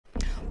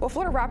Well,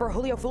 Florida rapper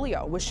Julio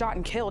Foolio was shot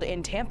and killed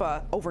in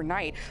Tampa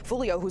overnight.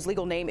 Foolio, whose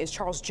legal name is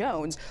Charles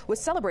Jones, was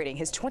celebrating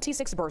his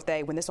 26th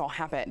birthday when this all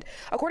happened.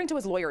 According to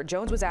his lawyer,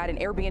 Jones was at an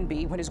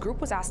Airbnb when his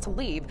group was asked to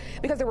leave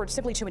because there were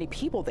simply too many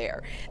people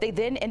there. They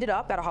then ended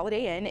up at a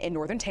Holiday Inn in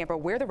northern Tampa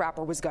where the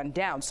rapper was gunned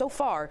down. So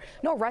far,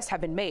 no arrests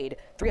have been made.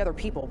 3 other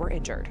people were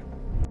injured.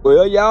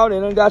 Well, y'all, they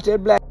done got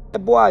that black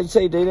boy. I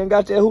say they done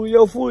got that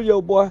Julio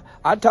Foolio boy.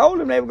 I told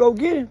them they would go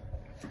get him.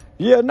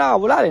 Yeah, nah,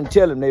 well, I didn't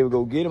tell them they would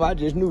go get him. I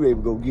just knew they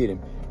would go get him.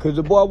 Because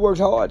the boy works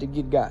hard to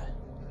get got.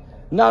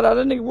 Nah, that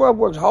nigga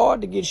works hard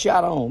to get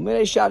shot on. Man,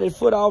 they shot his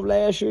foot off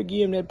last year,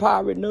 give him that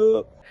pirate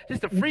nub.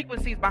 Just the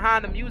frequencies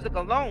behind the music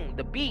alone,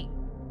 the beat.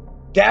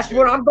 That's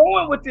what I'm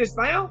going with this,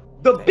 fam.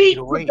 The beat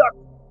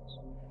production.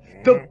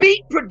 The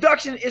beat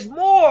production is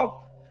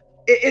more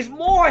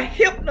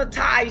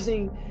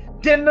hypnotizing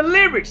than the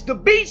lyrics. The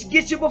beats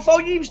get you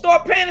before you even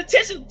start paying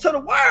attention to the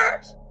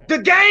words. The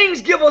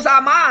gangs give us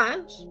our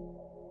minds.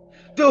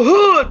 The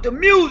hood, the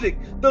music,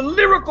 the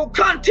lyrical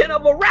content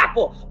of a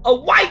rapper. A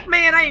white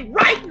man ain't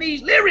writing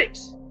these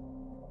lyrics.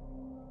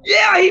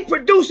 Yeah, he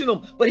producing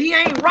them, but he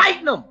ain't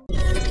writing them.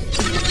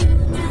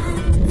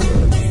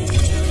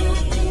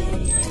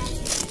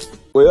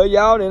 Well,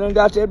 y'all, they done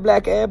got that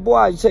black ass boy.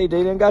 I say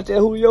they done got that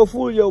Julio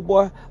Foolio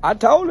boy. I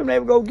told them they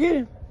would go get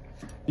him.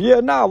 Yeah,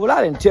 nah, well,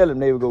 I didn't tell them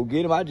they would go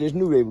get him. I just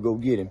knew they would go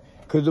get him.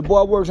 Because the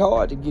boy works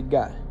hard to get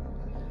got.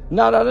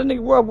 Nah, that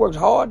nigga works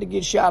hard to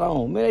get shot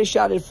on. Man, they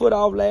shot his foot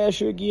off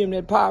last year, give him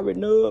that pirate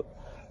nub.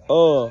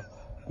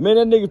 Man,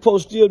 that nigga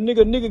supposed to still,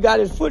 nigga got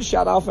his foot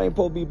shot off, ain't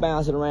supposed to be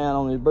bouncing around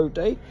on his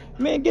birthday.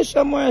 Man, get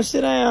somewhere and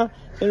sit down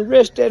and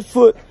rest that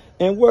foot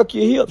and work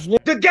your hips.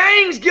 The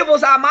gangs give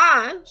us our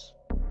minds.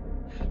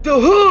 The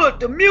hood,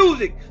 the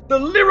music, the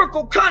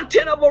lyrical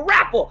content of a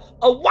rapper.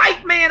 A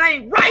white man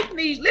ain't writing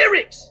these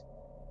lyrics.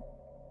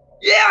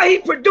 Yeah, he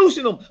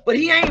producing them, but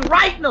he ain't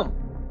writing them.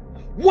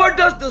 Where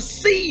does the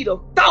seed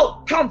of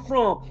thought come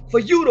from for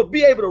you to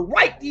be able to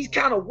write these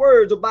kind of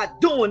words about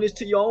doing this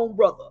to your own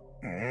brother?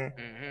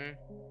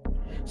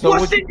 So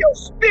what's in your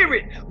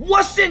spirit?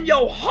 What's in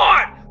your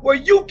heart where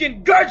you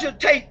can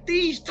regurgitate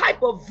these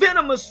type of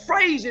venomous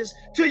phrases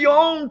to your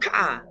own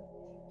kind?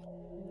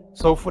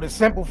 So for the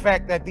simple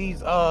fact that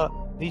these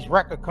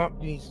record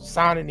companies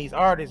signing these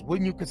artists,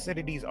 wouldn't you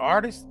consider these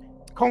artists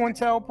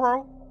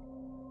COINTELPRO?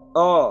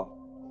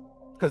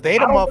 Because they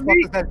the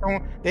motherfuckers that's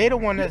doing, they the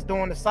one that's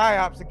doing the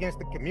psyops against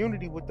the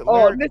community with the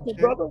lyrics.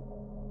 Listen,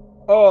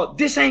 brother.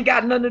 This ain't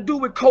got nothing to do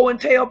with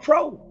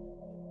COINTELPRO.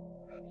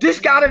 This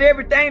got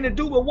everything to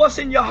do with what's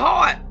in your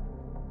heart.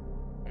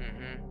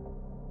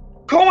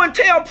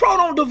 COINTELPRO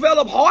don't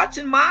develop hearts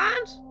and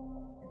minds.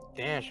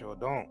 Damn sure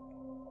don't.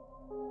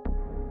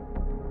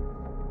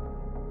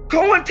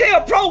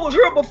 COINTELPRO was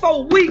here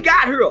before we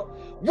got here.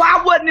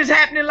 Why wasn't this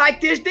happening like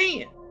this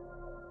then?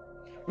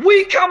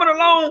 We coming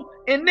along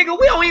and nigga,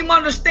 we don't even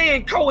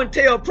understand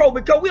COINTELPRO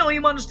because we don't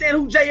even understand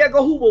who J. Edgar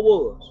Hoover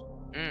was.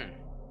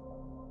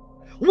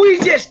 We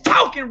just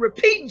talking,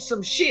 repeating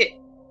some shit.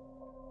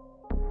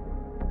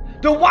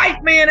 The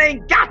white man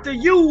ain't got to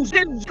use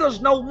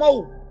niggas no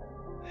more.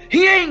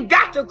 He ain't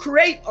got to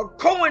create a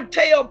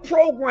COINTEL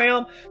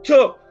program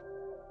to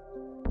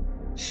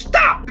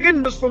stop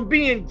us from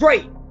being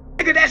great.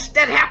 Nigga,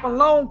 that happened a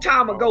long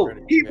time ago.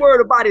 He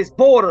worried about his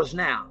borders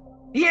now.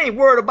 He ain't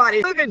worried about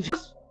his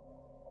niggas.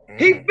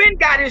 He been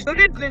got his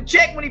niggas in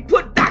check when he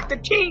put Dr.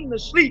 King to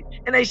sleep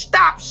and they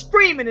stopped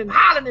screaming and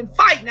hollering and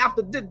fighting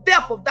after the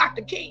death of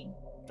Dr. King.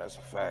 That's a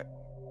fact.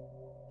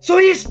 So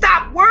he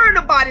stopped worrying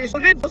about his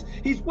niggas.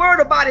 He's worried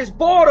about his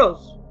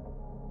borders.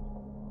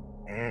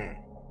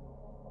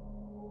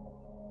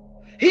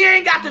 He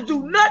ain't got to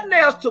do nothing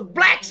else to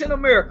blacks in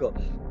America.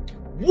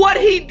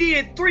 What he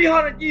did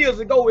 300 years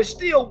ago is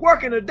still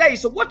working today.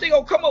 So what they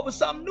gonna come up with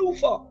something new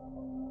for?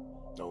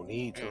 No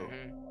need to.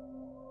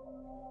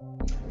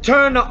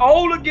 Turn the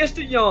old against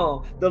the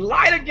young, the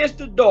light against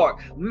the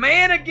dark,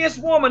 man against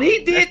woman.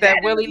 He did that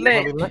Willie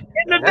Lynch. In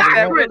the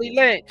doctrine. Willie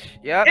Lynch.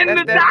 Yeah, in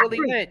the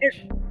doctrine.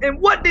 And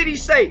what did he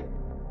say?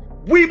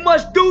 We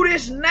must do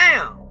this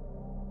now,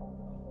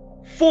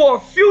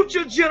 for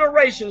future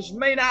generations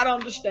may not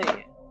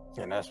understand.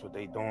 And that's what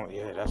they doing.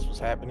 Yeah, that's what's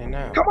happening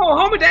now. Come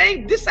on,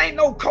 homie. This ain't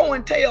no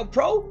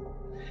COINTELPRO.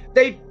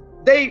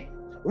 They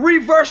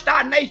reversed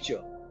our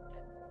nature.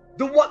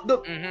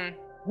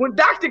 When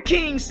Dr.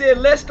 King said,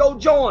 let's go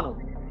join them.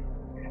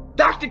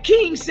 Dr.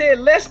 King said,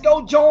 let's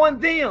go join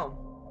them.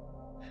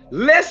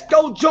 Let's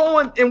go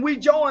join, and we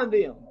joined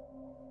them.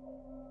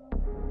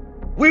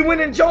 We went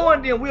and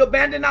joined them. We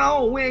abandoned our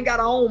own. We ain't got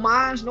our own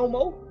minds no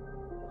more.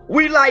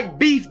 We like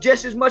beef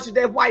just as much as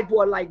that white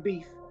boy like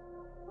beef.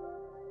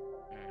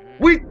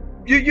 You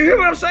hear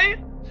what I'm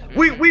saying?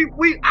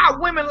 Our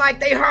women like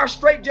they hair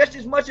straight just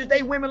as much as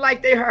they women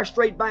like their hair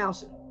straight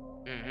bouncing.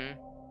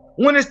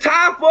 When it's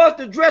time for us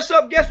to dress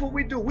up, guess what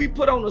we do? We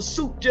put on a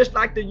suit just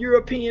like the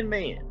European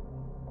man.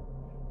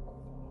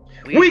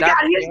 We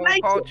got his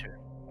nature.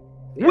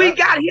 We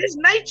got his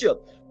nature.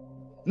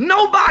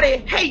 Nobody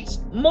hates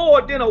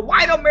more than a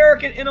white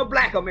American and a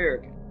black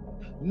American.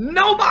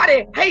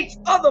 Nobody hates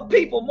other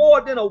people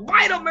more than a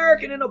white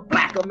American and a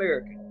black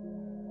American.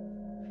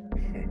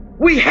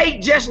 We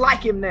hate just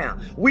like him now.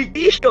 We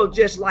kill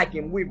just like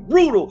him. We're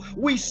brutal.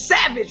 We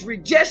savagery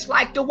just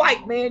like the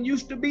white man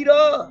used to be to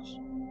us.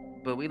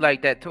 But we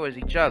like that towards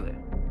each other.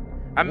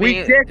 I mean,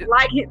 we just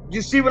like him.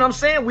 You see what I'm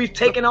saying? We've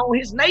taken on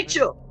his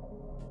nature.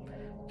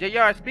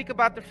 JR, speak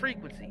about the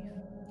frequencies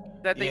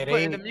that they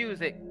put in the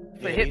music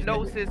for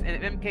hypnosis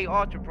and MK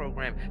Ultra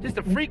program. Just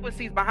the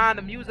frequencies behind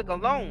the music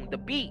alone, the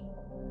beat.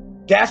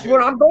 That's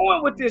what I'm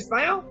going with this,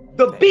 fam.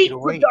 The beat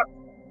production.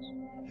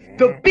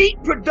 The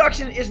beat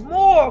production is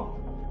more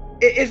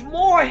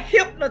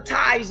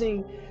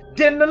hypnotizing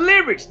than the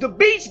lyrics. The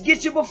beats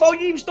get you before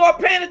you even start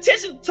paying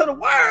attention to the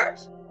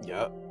words.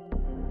 Yep.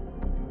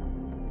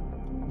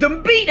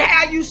 The beat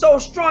have you so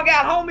strung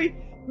out, homie.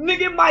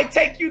 Nigga, it might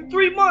take you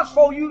 3 months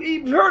before you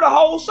even heard the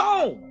whole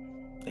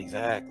song.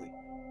 Exactly.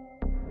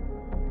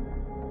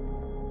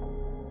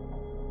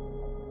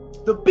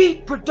 The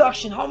beat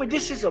production, homie,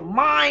 this is a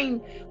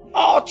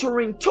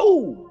mind-altering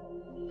tool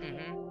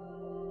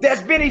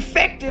that's been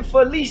effective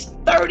for at least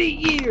 30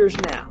 years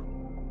now.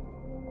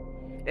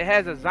 It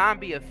has a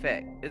zombie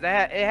effect. It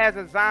has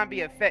a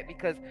zombie effect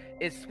because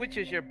it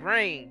switches your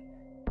brain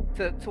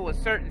to a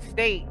certain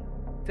state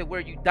to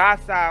where you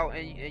docile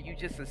and you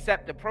just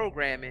accept the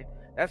programming.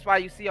 That's why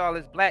you see all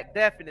this Black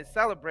Death and it's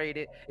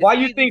celebrated. Why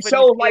you think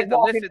shows like to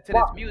listen to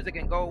this music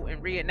and go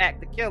and reenact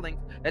the killings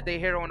that they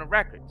hear on the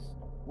records?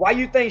 Why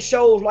you think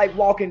shows like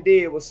Walking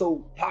Dead was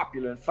so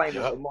popular and famous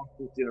amongst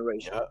this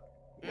generation?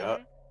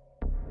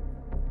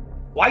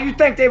 Why you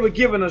think they were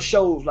giving us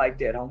shows like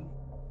that, homie?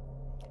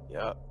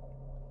 Yep.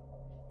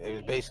 It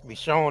was basically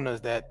showing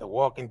us that the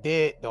Walking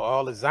Dead,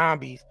 all the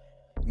zombies,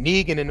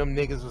 Negan and them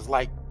niggas was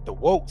like the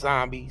woke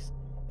zombies,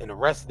 and the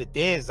rest of the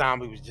dead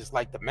zombie was just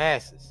like the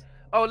masses.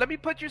 Oh, let me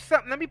put you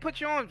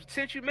on.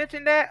 Since you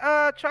mentioned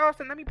that,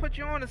 Charleston, let me put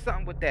you on to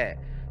something with that.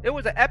 There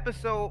was an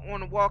episode on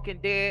The Walking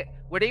Dead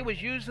where they was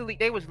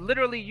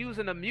literally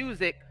using the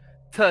music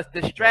to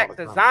distract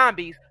the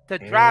zombies, to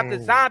drive the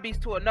zombies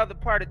to another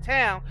part of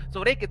town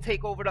so they could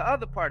take over the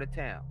other part of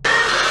town.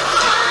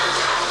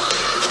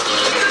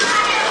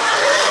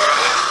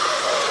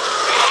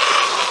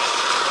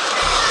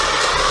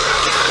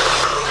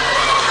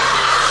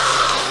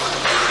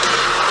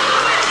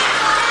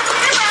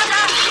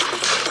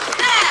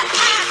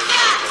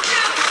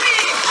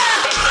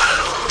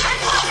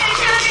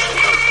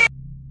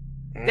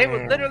 They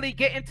would literally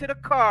get into the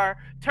car,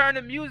 turn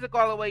the music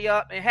all the way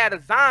up, and had the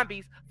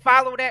zombies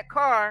follow that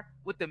car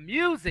with the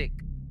music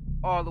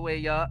all the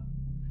way up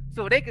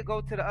so they could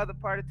go to the other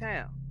part of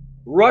town.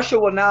 Russia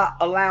will not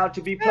allow it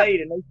to be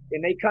played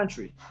in their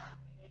country.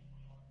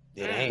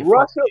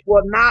 Russia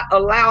will not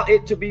allow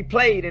it to be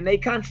played in their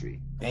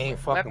country. They ain't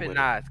fucking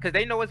weaponized, because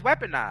they know it's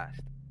weaponized.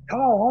 Come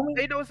on, homie.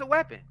 They know it's a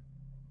weapon.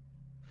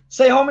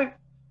 Say, homie,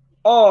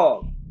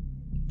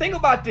 think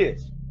about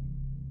this.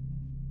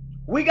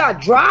 We got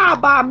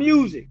drive-by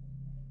music.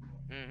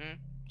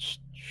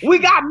 We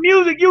got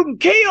music you can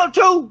kill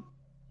to.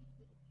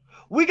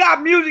 We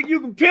got music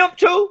you can pimp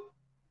to.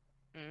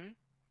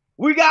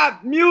 We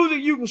got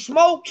music you can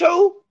smoke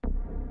to.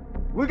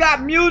 We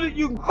got music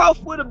you can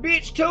cuff with a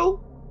bitch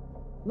to.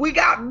 We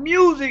got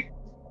music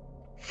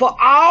for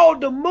all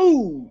the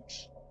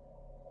moods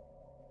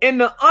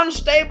and the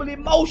unstable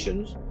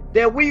emotions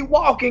that we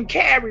walk and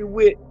carry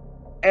with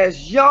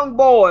as young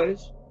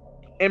boys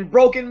and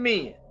broken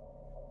men.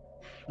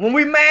 When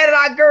we mad at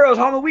our girls,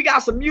 homie, we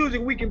got some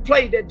music we can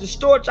play that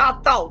distorts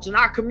our thoughts and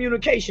our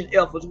communication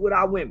efforts with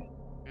our women.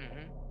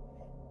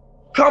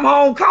 Come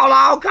home, call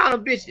all kind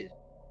of bitches.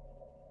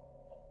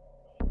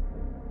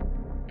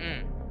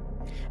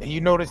 And you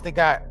notice they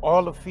got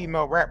all the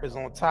female rappers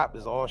on top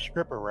is all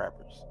stripper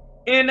rappers.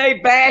 And they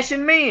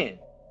bashing men.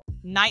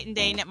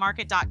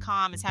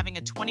 NightandDayNetMarket.com is having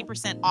a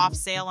 20% off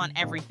sale on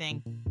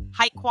everything.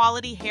 High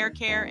quality hair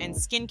care and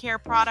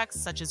skincare products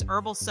such as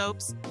herbal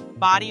soaps,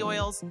 body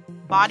oils,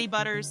 body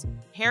butters,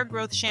 hair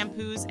growth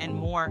shampoos, and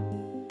more.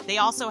 They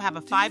also have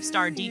a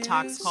 5-star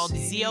detox called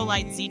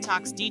Zeolite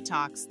Zetox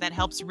Detox that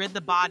helps rid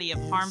the body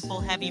of harmful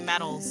heavy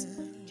metals,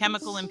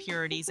 chemical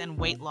impurities, and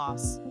weight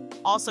loss.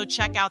 Also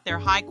check out their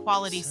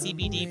high-quality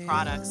CBD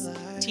products,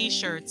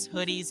 t-shirts,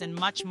 hoodies, and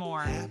much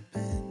more.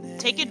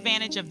 Take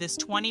advantage of this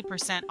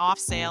 20% off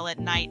sale at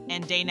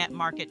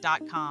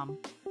NightandDayNetMarket.com.